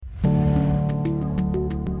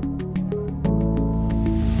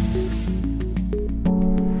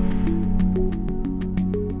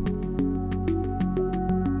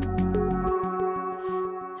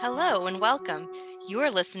and welcome. You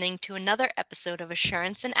are listening to another episode of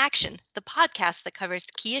Assurance in Action, the podcast that covers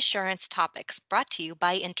key assurance topics brought to you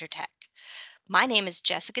by Intertek. My name is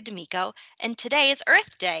Jessica D'Amico, and today is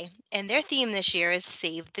Earth Day, and their theme this year is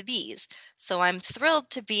Save the Bees. So I'm thrilled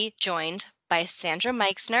to be joined by Sandra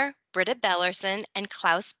Meixner, Britta Bellerson, and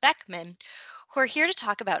Klaus Beckman, who are here to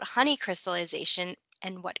talk about honey crystallization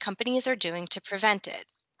and what companies are doing to prevent it.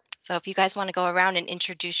 So if you guys want to go around and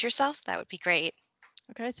introduce yourselves, that would be great.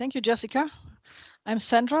 Okay, thank you, Jessica. I'm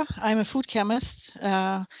Sandra. I'm a food chemist.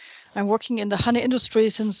 I'm working in the honey industry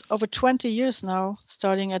since over 20 years now,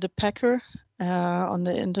 starting at a packer on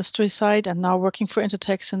the industry side and now working for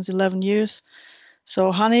Intertek since 11 years.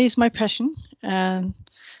 So honey is my passion, and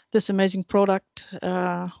this amazing product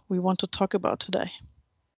we want to talk about today.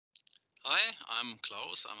 Hi, I'm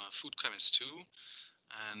Klaus. I'm a food chemist too,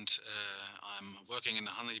 and I'm working in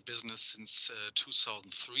the honey business since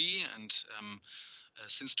 2003. And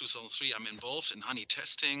since 2003, I'm involved in honey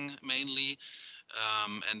testing mainly,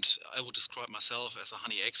 and I would describe myself as a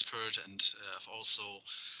honey expert, and I've also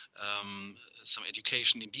some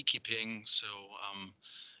education in beekeeping. So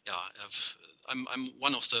I'm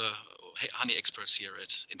one of the honey experts here at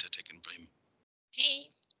Intertek in Bremen. Hey,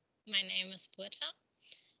 my name is Britta.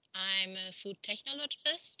 I'm a food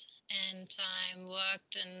technologist, and I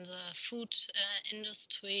worked in the food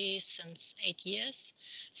industry since 8 years,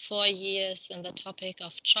 4 years in the topic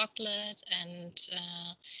of chocolate, and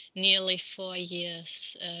nearly 4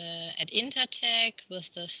 years at Intertek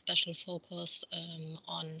with the special focus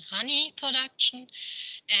on honey production.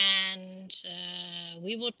 And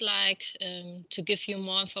we would like to give you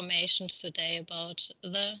more information today about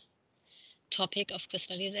the topic of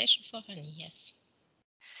crystallization for honey. Yes.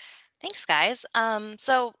 Thanks, guys.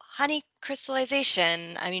 So honey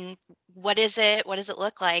crystallization, what is it? What does it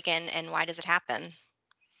look like, and why does it happen?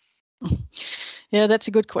 Yeah, that's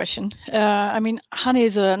a good question. Honey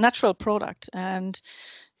is a natural product, and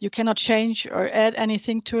you cannot change or add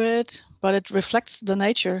anything to it, but it reflects the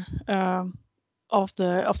nature of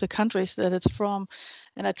the countries that it's from.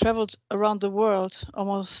 And I traveled around the world,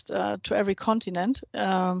 almost to every continent,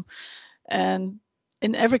 and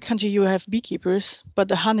in every country you have beekeepers, but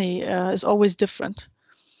the honey is always different,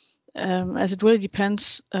 as it really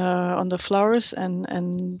depends on the flowers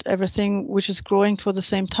and everything which is growing for the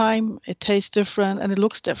same time. It tastes different and it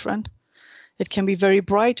looks different. It can be very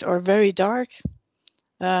bright or very dark,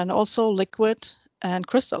 and also liquid and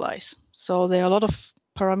crystallize. So there are a lot of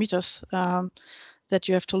parameters that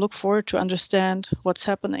you have to look for to understand what's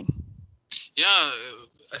happening. Yeah,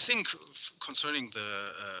 I think concerning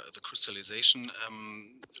the crystallization,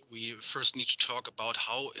 we first need to talk about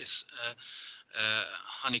how is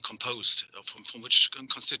honey composed, from which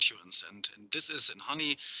constituents. And this is in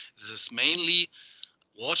honey, this is mainly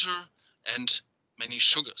water and many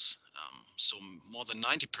sugars. So more than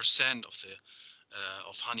 90%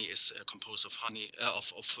 of honey is composed of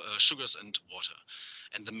sugars and water.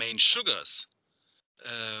 And the main sugars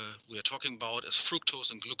we are talking about is fructose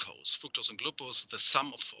and glucose. Fructose and glucose, the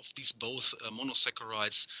sum of these both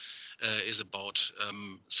monosaccharides is about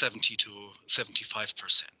 70 to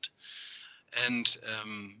 75%. And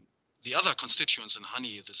the other constituents in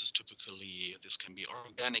honey, this can be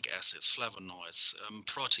organic acids, flavonoids,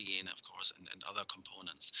 protein, of course, and other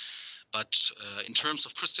components. But in terms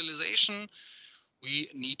of crystallization, we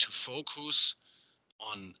need to focus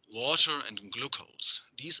on water and glucose.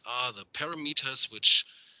 These are the parameters which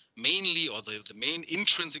mainly, or the main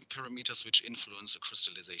intrinsic parameters which influence the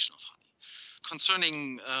crystallization of honey.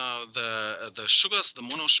 Concerning the sugars, the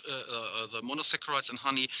monosaccharides in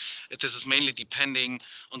honey, this is mainly depending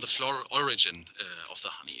on the floral origin of the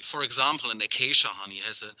honey. For example, an acacia honey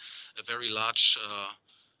has a very large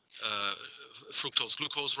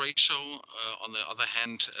fructose-glucose ratio. On the other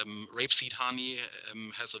hand, rapeseed honey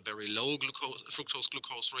has a very low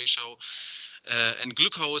fructose-glucose ratio. And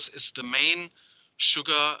glucose is the main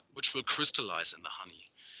sugar which will crystallize in the honey.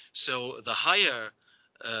 So the higher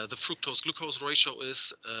the fructose-glucose ratio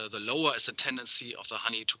is, the lower is the tendency of the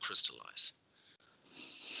honey to crystallize.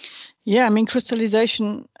 Yeah,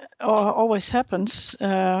 crystallization always happens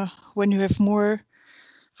when you have more,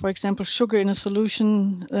 for example, sugar in a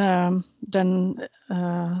solution, then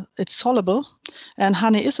it's soluble, and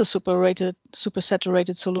honey is a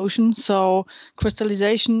supersaturated solution. So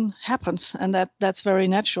crystallization happens, and that's very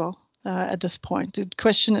natural at this point. The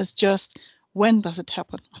question is just, when does it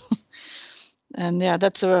happen? And yeah,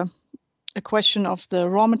 that's a question of the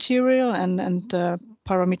raw material and the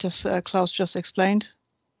parameters Klaus just explained.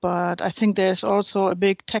 But I think there's also a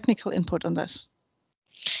big technical input on this.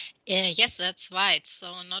 Yes, that's right.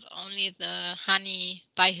 So not only the honey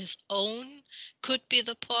by his own could be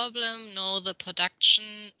the problem, no, the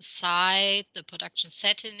production side, the production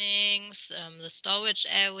settings, the storage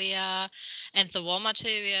area, and the raw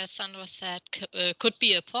material, as Sandra said, could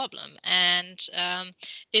be a problem. And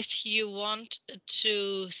if you want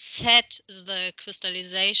to set the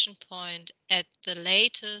crystallization point at the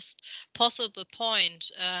latest possible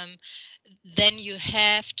point, then you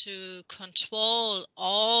have to control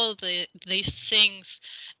all these things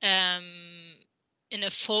in a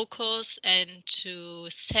focus and to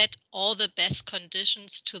set all the best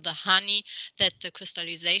conditions to the honey that the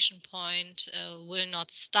crystallization point will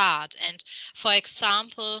not start. And for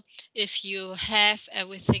example, if you have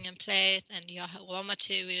everything in place and your raw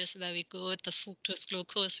material is very good, the fructose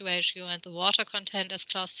glucose ratio and the water content, as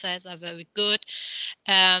Klaus says, are very good,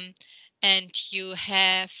 and you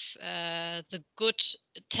have the good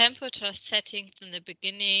temperature settings in the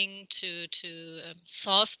beginning to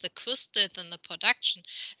solve the crystals in the production,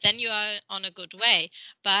 then you are on a good way.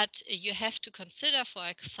 But you have to consider, for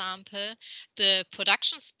example, the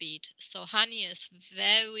production speed. So honey is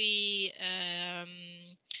very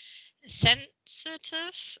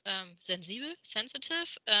sensitive,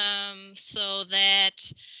 so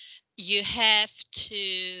that you have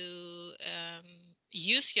to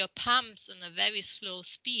use your pumps in a very slow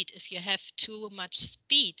speed. If you have too much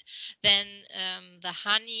speed, then the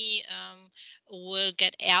honey will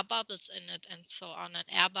get air bubbles in it and so on. And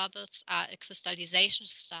air bubbles are a crystallization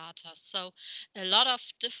starter. So a lot of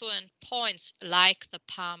different points, like the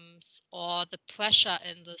pumps or the pressure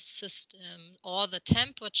in the system or the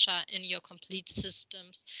temperature in your complete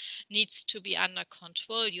systems, needs to be under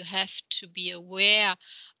control. You have to be aware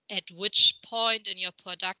at which point in your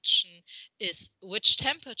production is which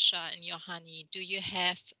temperature in your honey. Do you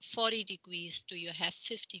have 40 degrees? Do you have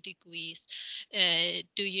 50 degrees?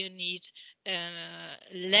 Do you need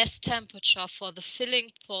less temperature for the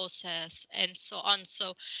filling process, and so on?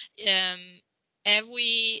 So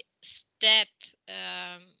every step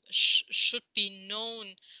should be known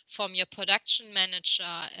from your production manager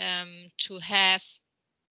to have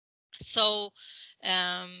so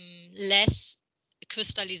less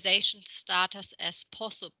crystallization starters as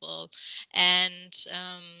possible. And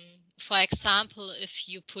for example, if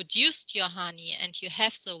you produced your honey and you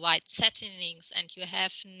have the right settings and you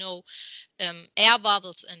have no air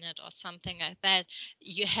bubbles in it or something like that,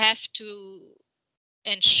 you have to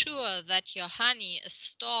ensure that your honey is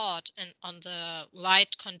stored on the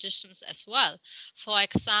right conditions as well. For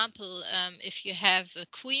example, if you have a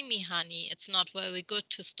creamy honey, it's not very good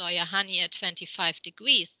to store your honey at 25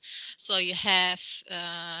 degrees. So you have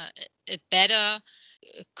a better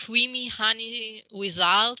creamy honey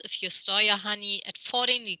result if you store your honey at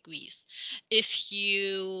 14 degrees. If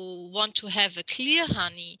you want to have a clear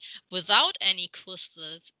honey without any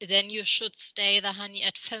crystals, then you should stay the honey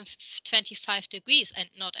at 25 degrees and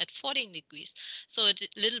not at 14 degrees. So it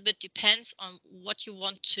a little bit depends on what you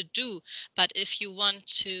want to do. But if you want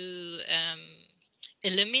to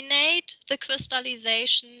eliminate the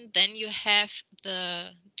crystallization, then you have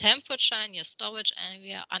the temperature in your storage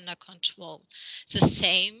area under control. The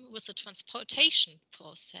same with the transportation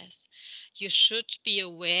process. You should be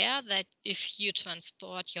aware that if you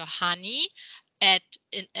transport your honey at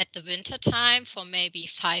the winter time for maybe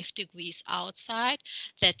 5 degrees outside,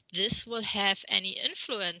 that this will have any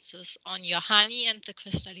influences on your honey and the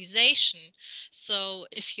crystallization. So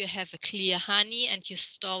if you have a clear honey and you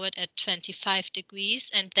store it at 25 degrees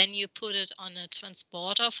and then you put it on a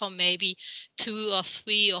transporter for maybe 2 or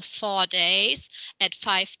 3 or 4 days at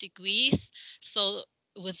 5 degrees, so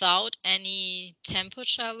without any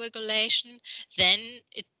temperature regulation, then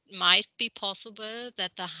it might be possible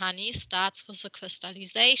that the honey starts with a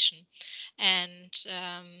crystallization. And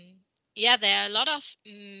yeah, there are a lot of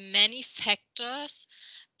many factors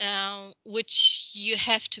which you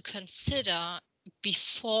have to consider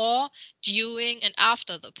before, during, and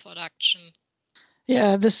after the production.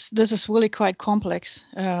 Yeah, this is really quite complex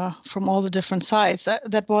from all the different sides.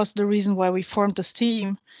 That was the reason why we formed this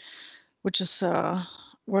team, which is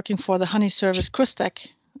working for the honey service Crystech,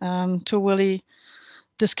 to really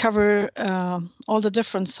discover all the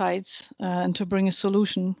different sides and to bring a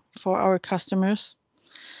solution for our customers.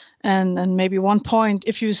 And maybe one point,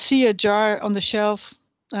 if you see a jar on the shelf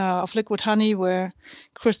of liquid honey where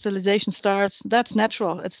crystallization starts, that's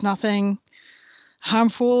natural. It's nothing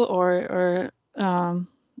harmful or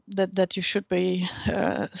that you should be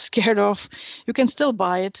scared of. You can still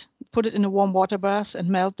buy it, put it in a warm water bath and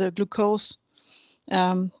melt the glucose.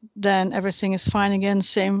 Then everything is fine again.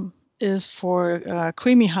 Same is for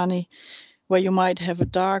creamy honey. where you might have a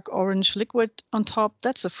dark orange liquid on top.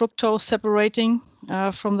 That's the fructose separating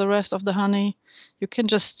from the rest of the honey. You can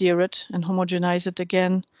just stir it and homogenize it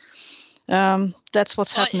again. That's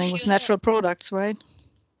what's happening with natural products, right?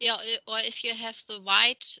 Yeah, or if you have the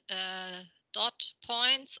white dot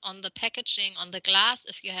points on the packaging, on the glass,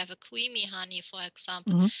 if you have a creamy honey, for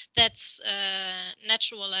example, that's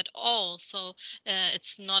natural at all. So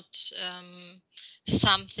it's not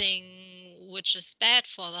something which is bad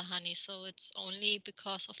for the honey. So it's only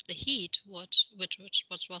because of the heat which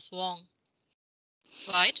was wrong,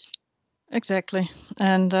 right? Exactly.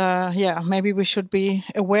 And maybe we should be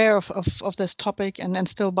aware of this topic and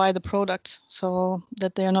still buy the products so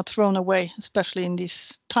that they are not thrown away, especially in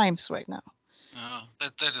these times right now.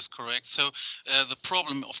 That is correct. So the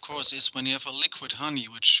problem, of course, is when you have a liquid honey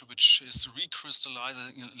which is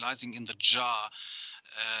recrystallizing in the jar.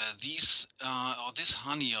 This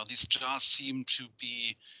honey or these jars seem to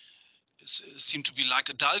be like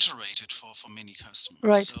adulterated for many customers.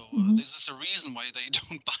 Right. So this is the reason why they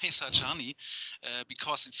don't buy such honey,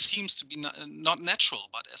 because it seems to be not natural,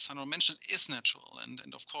 but as Sandra mentioned, is natural.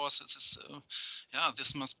 And of course, it is,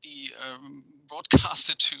 this must be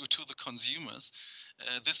broadcasted to the consumers.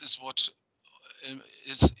 This is what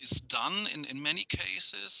is done in many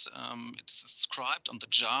cases. It is described on the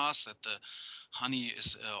jars that the honey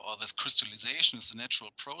is or that crystallization is a natural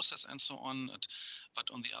process and so on. But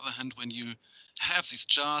on the other hand, when you have these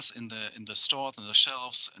jars in the stores and the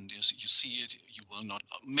shelves and you see it, you will not.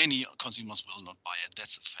 Many consumers will not buy it.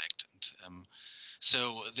 That's a fact. And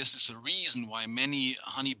so this is the reason why many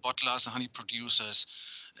honey bottlers and honey producers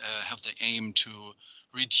have the aim to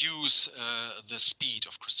reduce the speed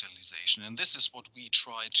of crystallization, and this is what we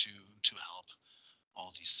try to help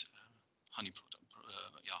all these honey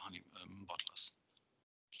bottlers.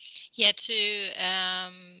 Yeah, to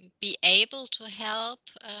be able to help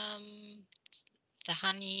the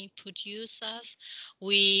honey producers,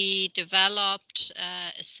 we developed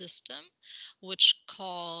a system which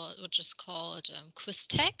is called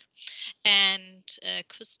Quiztech, and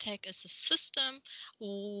Quiztech is a system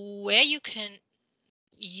where you can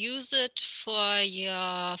use it for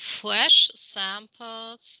your fresh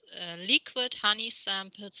samples, liquid honey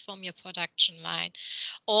samples from your production line,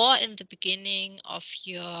 or in the beginning of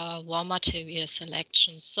your raw material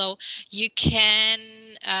selection. So you can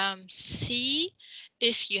see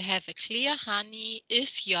if you have a clear honey,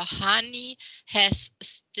 if your honey has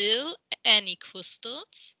still any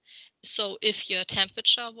crystals. So if your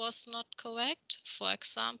temperature was not correct, for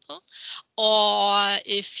example, or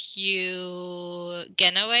if you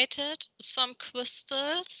generated some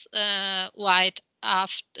crystals right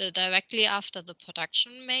directly after the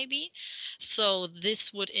production, maybe. So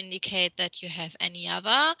this would indicate that you have any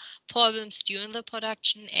other problems during the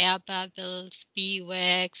production, air bubbles,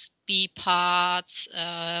 B-wax, B parts,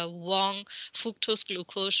 wrong fructose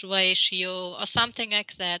glucose ratio, or something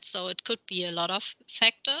like that. So it could be a lot of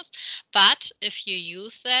factors. But if you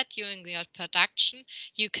use that during your production,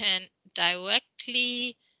 you can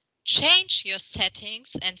directly change your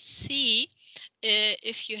settings and see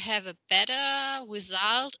if you have a better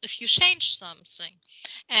result if you change something.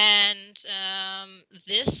 And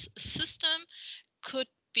this system could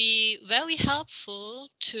be very helpful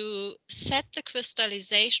to set the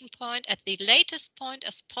crystallization point at the latest point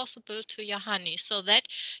as possible to your honey, so that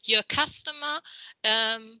your customer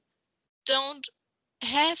don't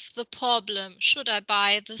have the problem, should I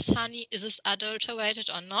buy this honey? Is this adulterated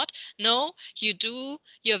or not? No, you do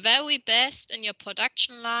your very best in your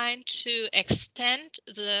production line to extend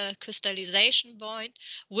the crystallization point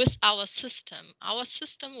with our system. Our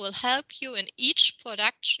system will help you in each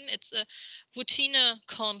production. It's a routine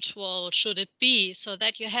control, should it be, so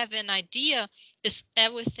that you have an idea, is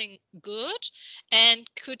everything good? And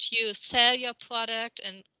could you sell your product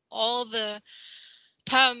and all the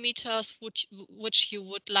parameters which you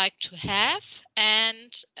would like to have,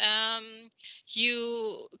 and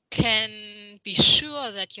you can be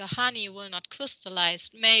sure that your honey will not crystallize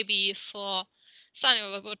maybe for, Sonny,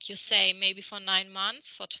 what would you say, maybe for 9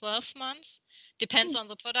 months, for 12 months? Depends on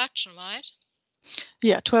the production, right?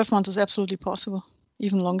 Yeah, 12 months is absolutely possible,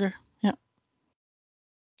 even longer.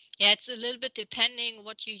 Yeah, it's a little bit depending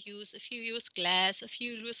what you use. If you use glass, if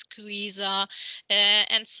you use squeezer,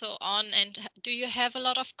 and so on. And do you have a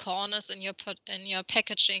lot of corners in your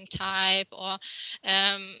packaging type, or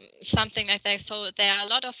something like that? So there are a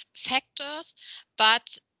lot of factors, but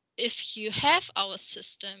if you have our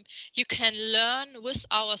system, you can learn with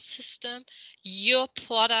our system your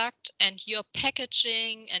product and your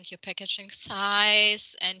packaging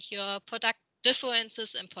size and your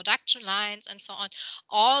differences in production lines and so on.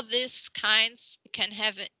 All these kinds can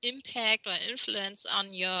have an impact or influence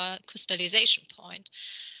on your crystallization point.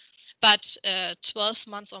 But 12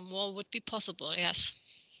 months or more would be possible, yes.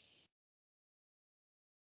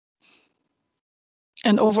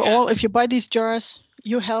 And overall, if you buy these jars,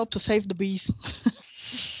 you help to save the bees.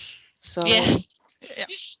 So yeah.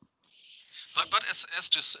 But as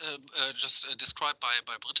just described by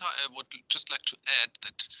Britta, I would just like to add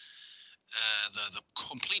that the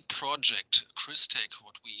complete project Crystech,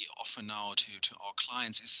 what we offer now to our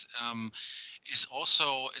clients, is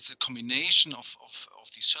also, it's a combination of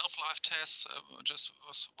these shelf life tests, just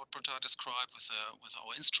what Britta described with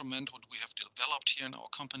our instrument, what we have developed here in our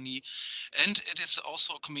company, and it is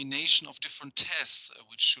also a combination of different tests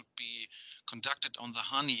which should be conducted on the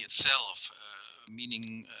honey itself.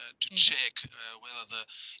 Meaning to check whether the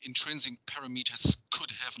intrinsic parameters could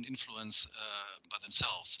have an influence by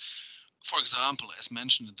themselves. For example, as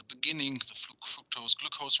mentioned at the beginning, the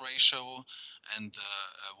fructose-glucose ratio and the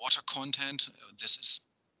water content. This is,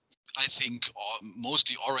 I think,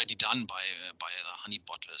 mostly already done by the honey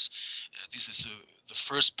bottlers. This is the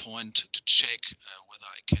first point to check whether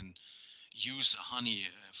I can use a honey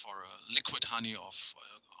for a liquid honey or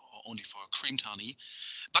only for creamed honey.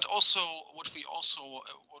 But also, what we also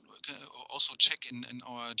check in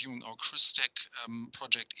our during our Crystech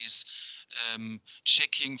project is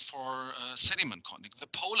checking for sediment content. The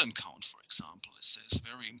pollen count, for example, is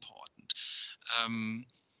very important.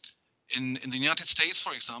 In the United States,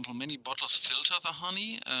 for example, many bottlers filter the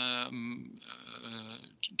honey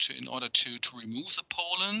in order to remove the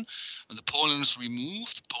pollen. When the pollen is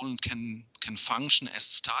removed, the pollen can function as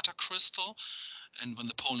starter crystal. And when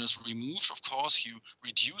the pollen is removed, of course, you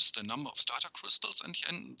reduce the number of starter crystals, and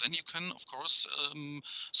then you can, of course,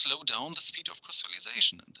 slow down the speed of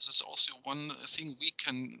crystallization. And this is also one thing we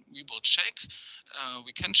will check.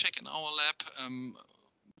 We can check in our lab.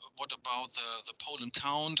 What about the pollen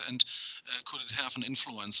count, and could it have an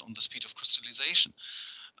influence on the speed of crystallization?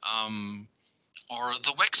 Or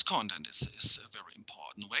the wax content is very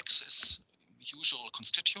important. Wax is a usual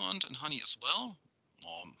constituent in honey as well.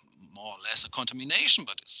 More or less a contamination,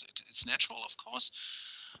 but it's natural, of course.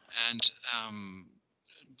 And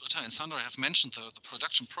Britta and Sandra have mentioned the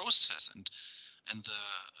production process and the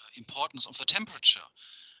importance of the temperature.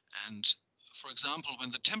 And for example,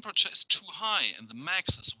 when the temperature is too high and the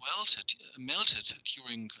wax is melted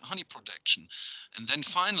during honey production, and then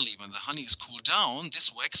finally when the honey is cooled down,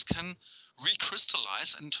 this wax can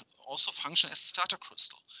recrystallize and also function as a starter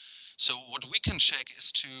crystal. So what we can check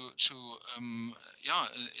is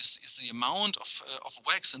is the amount of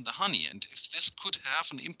wax in the honey, and if this could have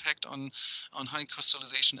an impact on honey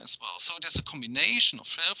crystallization as well. So it is a combination of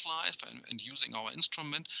shelf life and using our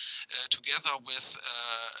instrument together with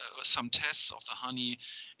some tests of the honey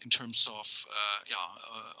in terms of the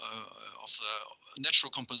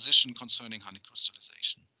natural composition concerning honey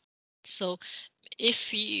crystallization. So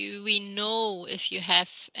if we know if you have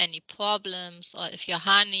any problems, or if your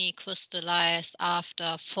honey crystallized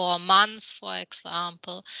after 4 months, for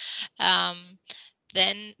example,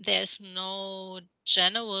 then there's no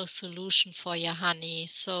general solution for your honey.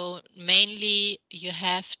 So mainly you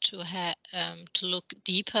have to look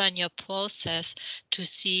deeper in your process to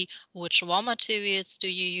see which raw materials do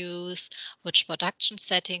you use, which production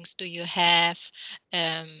settings do you have.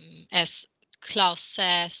 As Klaus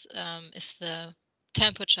says, if the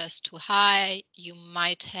temperature is too high, you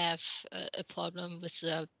might have a problem with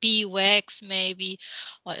the bee wax maybe,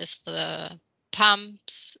 or if the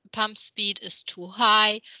pump speed is too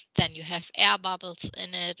high, then you have air bubbles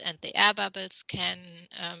in it, and the air bubbles can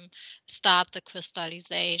start the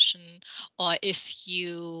crystallization. Or if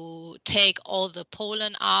you take all the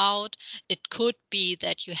pollen out, it could be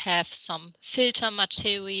that you have some filter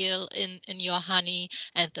material in your honey,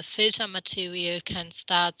 and the filter material can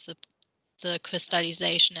start the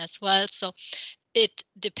crystallization as well. So it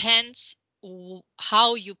depends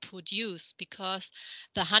how you produce, because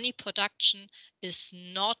the honey production is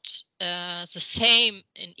not the same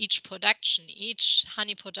in each production. Each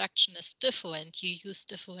honey production is different. You use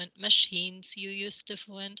different machines, you use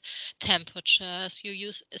different temperatures,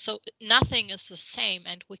 so nothing is the same,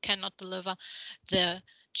 and we cannot deliver the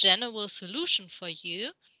general solution for you,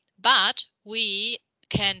 but we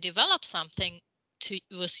can develop something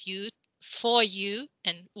for you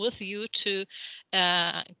and with you to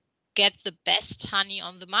get the best honey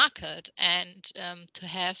on the market, and to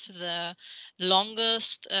have the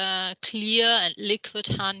longest clear and liquid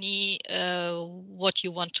honey what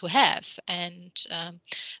you want to have. And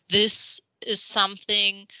this is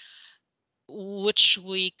something which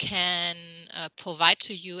we can provide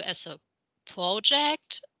to you as a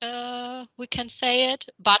project, we can say it,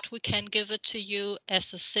 but we can give it to you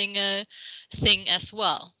as a single thing as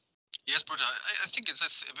well. Yes, but I think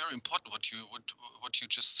it's very important what you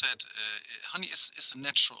just said. Honey is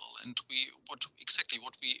natural, and what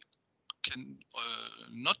we can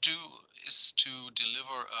not do is to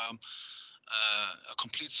deliver a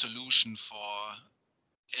complete solution for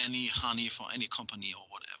any honey, for any company or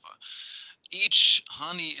whatever. Each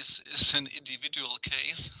honey is an individual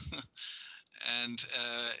case, and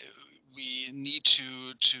we need to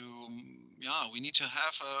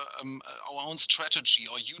have our own strategy,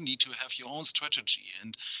 or you need to have your own strategy,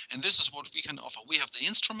 and this is what we can offer. We have the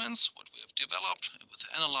instruments, what we have developed with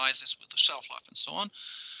the analysis, with the shelf life, and so on,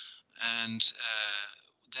 and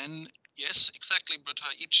then yes, exactly,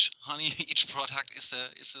 Britta, each product is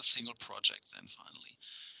a single project then finally.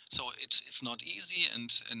 So it's not easy,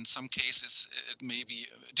 and in some cases it may be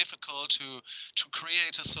difficult to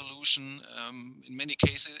create a solution. In many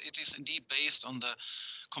cases, it is indeed based on the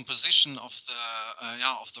composition of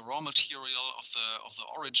the raw material, of the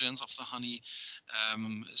origins of the honey.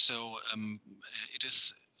 It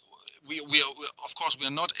is. We of course we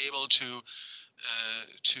are not able to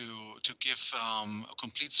give a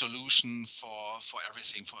complete solution for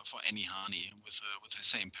everything, for any honey with the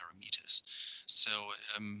same parameters. So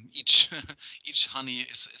each honey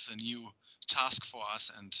is a new task for us,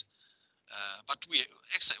 and but we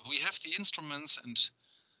have the instruments, and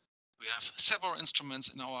we have several instruments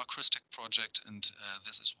in our Crystech project, and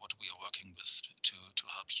this is what we are working with to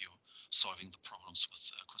help you solving the problems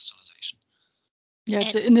with crystallization. Yeah,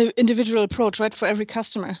 it's an individual approach, right, for every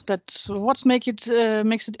customer. That's what makes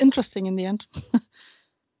it interesting in the end,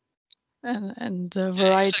 and the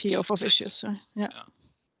variety of issues. So, yeah.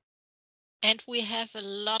 And we have a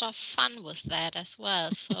lot of fun with that as well.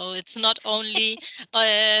 So it's not only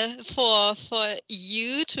for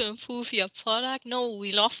you to improve your product. No,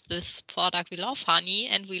 we love this product. We love honey,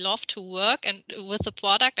 and we love to work and with the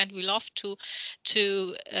product, and we love to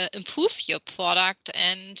improve your product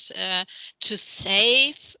and to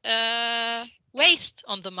save waste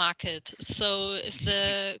on the market. So if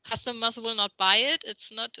the customers will not buy it, it's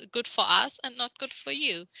not good for us and not good for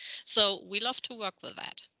you. So we love to work with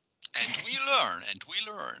that. And we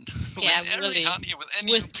learn. Yeah, with really. Every honey, with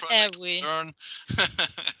any new product, we learn.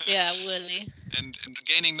 Yeah, really. And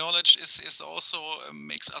gaining knowledge is also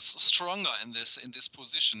makes us stronger in this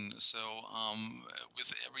position. So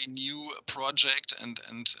with every new project and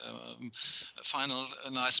final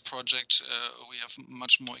nice project, we have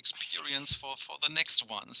much more experience for the next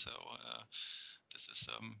one. So this is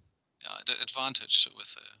the advantage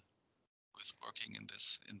with working in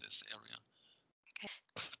this area.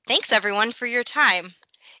 Thanks everyone for your time.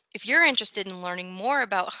 If you're interested in learning more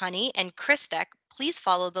about honey and Crystech, please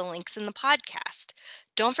follow the links in the podcast.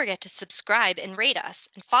 Don't forget to subscribe and rate us,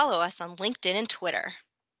 and follow us on LinkedIn and Twitter.